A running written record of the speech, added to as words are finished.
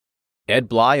Ed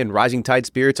Bly and Rising Tide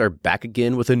Spirits are back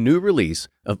again with a new release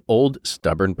of Old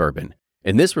Stubborn Bourbon.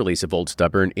 And this release of Old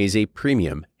Stubborn is a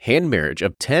premium hand marriage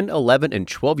of 10, 11, and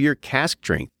 12-year cask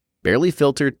strength, barely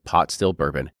filtered pot still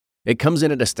bourbon. It comes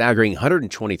in at a staggering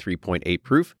 123.8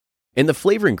 proof, and the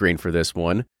flavoring grain for this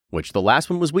one, which the last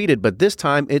one was wheated, but this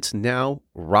time it's now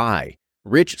rye.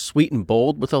 Rich, sweet, and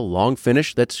bold with a long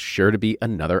finish that's sure to be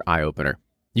another eye-opener.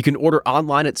 You can order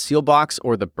online at Sealbox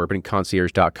or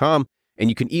thebourbonconcierge.com, and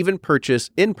you can even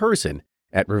purchase in person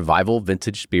at Revival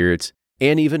Vintage Spirits,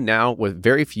 and even now with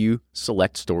very few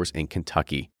select stores in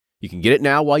Kentucky. You can get it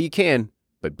now while you can,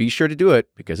 but be sure to do it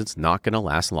because it's not going to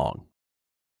last long.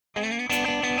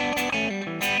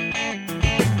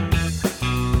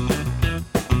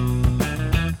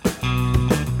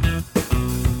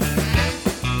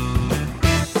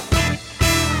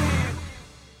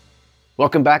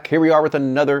 Welcome back. Here we are with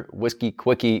another Whiskey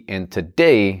Quickie, and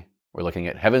today we're looking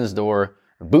at Heaven's Door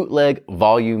Bootleg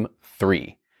Volume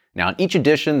 3. Now, in each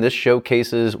edition, this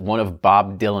showcases one of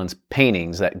Bob Dylan's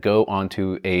paintings that go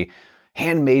onto a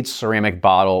handmade ceramic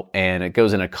bottle, and it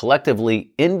goes in a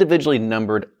collectively, individually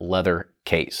numbered leather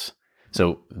case.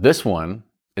 So this one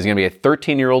is going to be a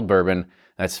 13-year-old bourbon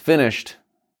that's finished,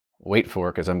 wait for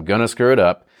it because I'm going to screw it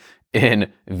up,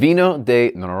 in Vino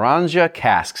de Naranja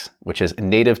casks, which is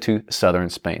native to southern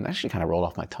Spain. That actually kind of rolled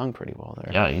off my tongue pretty well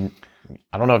there. Yeah,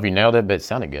 I don't know if you nailed it, but it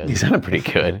sounded good. You sounded pretty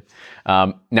good.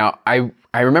 Now, I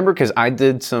remember because I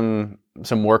did some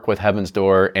work with Heaven's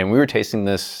Door, and we were tasting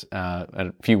this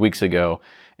a few weeks ago,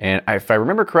 and if I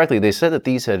remember correctly, they said that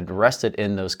these had rested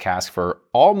in those casks for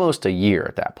almost a year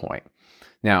at that point.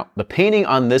 Now, the painting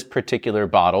on this particular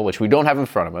bottle, which we don't have in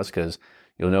front of us because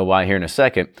you'll know why here in a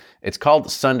second, it's called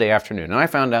Sunday Afternoon. And I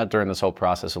found out during this whole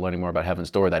process of learning more about Heaven's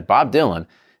Door that Bob Dylan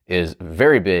is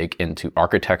very big into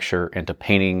architecture, into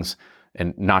paintings,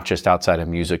 and not just outside of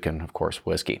music and, of course,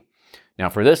 whiskey. Now,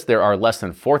 for this, there are less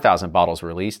than 4,000 bottles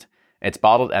released. It's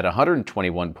bottled at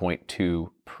 121.2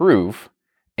 proof,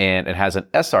 and it has an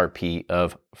SRP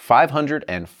of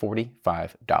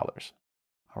 $545.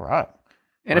 All right.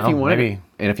 And if you want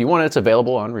it, it's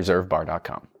available on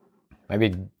reservebar.com.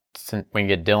 Maybe we can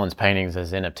get Dylan's paintings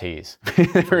as NFTs.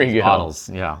 There you go. Bottles,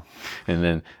 yeah. And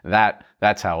then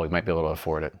that's how we might be able to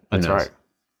afford it. That's right.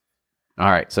 All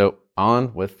right, so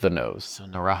on with the nose. So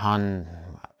Narahan,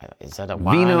 is that a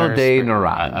wine? Vino de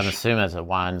Naranja. I'm assuming it's a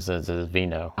wine, so it's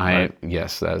vino.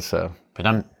 Yes, that's But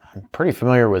I'm pretty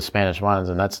familiar with Spanish wines,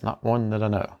 and that's not one that I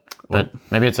know. But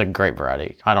maybe it's a grape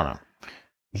variety. I don't know.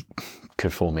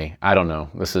 Could fool me. I don't know.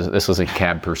 This was a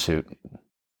cab pursuit.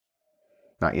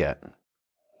 Not yet.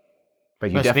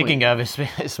 But speaking of, it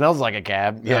smells like a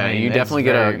cab. Yeah, I mean, you definitely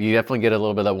get a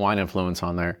little bit of that wine influence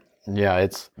on there. Yeah,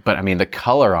 but I mean, the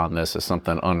color on this is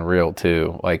something unreal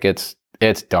too. Like it's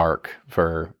dark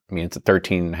it's a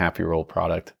 13.5-year-old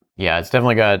product. Yeah, it's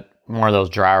definitely got more of those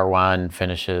drier wine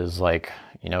finishes, like,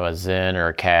 a Zin or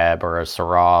a Cab or a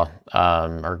Syrah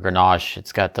or Grenache.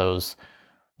 It's got those,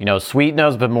 sweet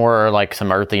notes, but more like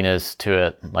some earthiness to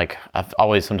it. Like I've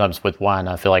always, sometimes with wine,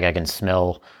 I feel like I can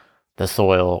smell the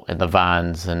soil and the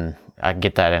vines, and I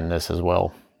get that in this as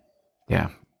well. Yeah,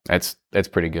 that's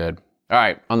pretty good. All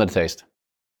right, on the taste.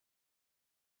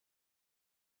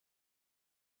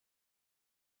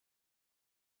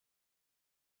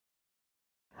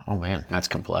 Oh man, that's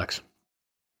complex.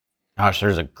 Gosh,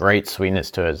 there's a great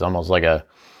sweetness to it. It's almost like a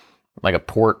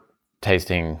port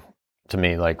tasting to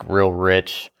me, like real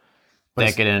rich,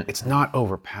 decadent. It's not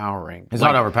overpowering. It's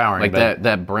not overpowering. Like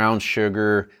that brown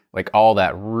sugar, like all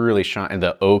that really shine, and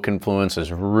the oak influence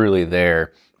is really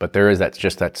there. But there is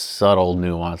that subtle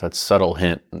nuance, that subtle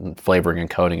hint and flavoring and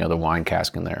coating of the wine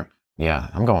cask in there. Yeah,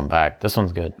 I'm going back. This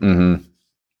one's good. Mm-hmm.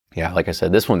 Yeah, like I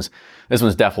said, this one's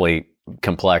definitely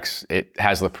complex. It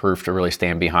has the proof to really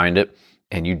stand behind it,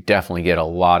 and you definitely get a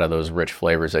lot of those rich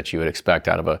flavors that you would expect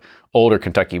out of a older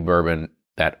Kentucky bourbon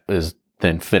that is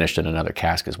then finished in another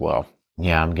cask as well.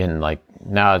 Yeah, I'm getting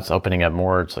now it's opening up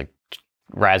more. It's like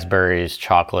raspberries,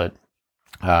 chocolate,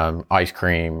 ice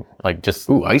cream,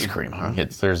 ice cream, huh?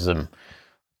 There's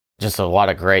just a lot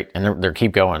of great, and they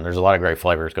keep going. There's a lot of great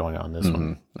flavors going on in this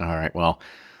one. All right, well,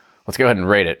 let's go ahead and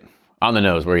rate it. On the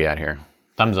nose, where are you at here?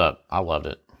 Thumbs up. I loved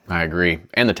it. I agree.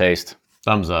 And the taste.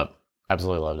 Thumbs up.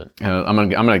 Absolutely loved it. I'm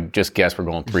gonna just guess we're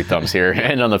going 3 thumbs here.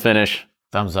 And on the finish,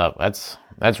 thumbs up. That's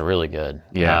really good.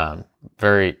 Yeah.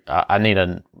 I need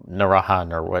a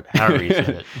Narahan or however you said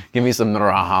it. Give me some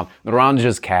Narahan.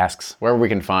 Naranja's casks, wherever we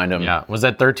can find them. Yeah. Was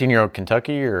that 13-year-old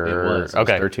Kentucky or? It was.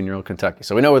 Okay. 13-year-old Kentucky.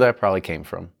 So we know where that probably came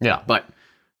from. Yeah. But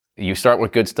you start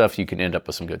with good stuff, you can end up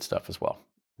with some good stuff as well.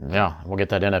 Yeah. We'll get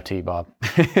that NFT, Bob.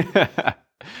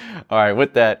 All right.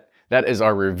 With that, That is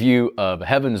our review of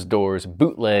Heaven's Doors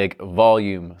Bootleg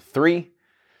Volume 3.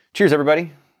 Cheers,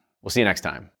 everybody. We'll see you next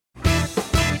time.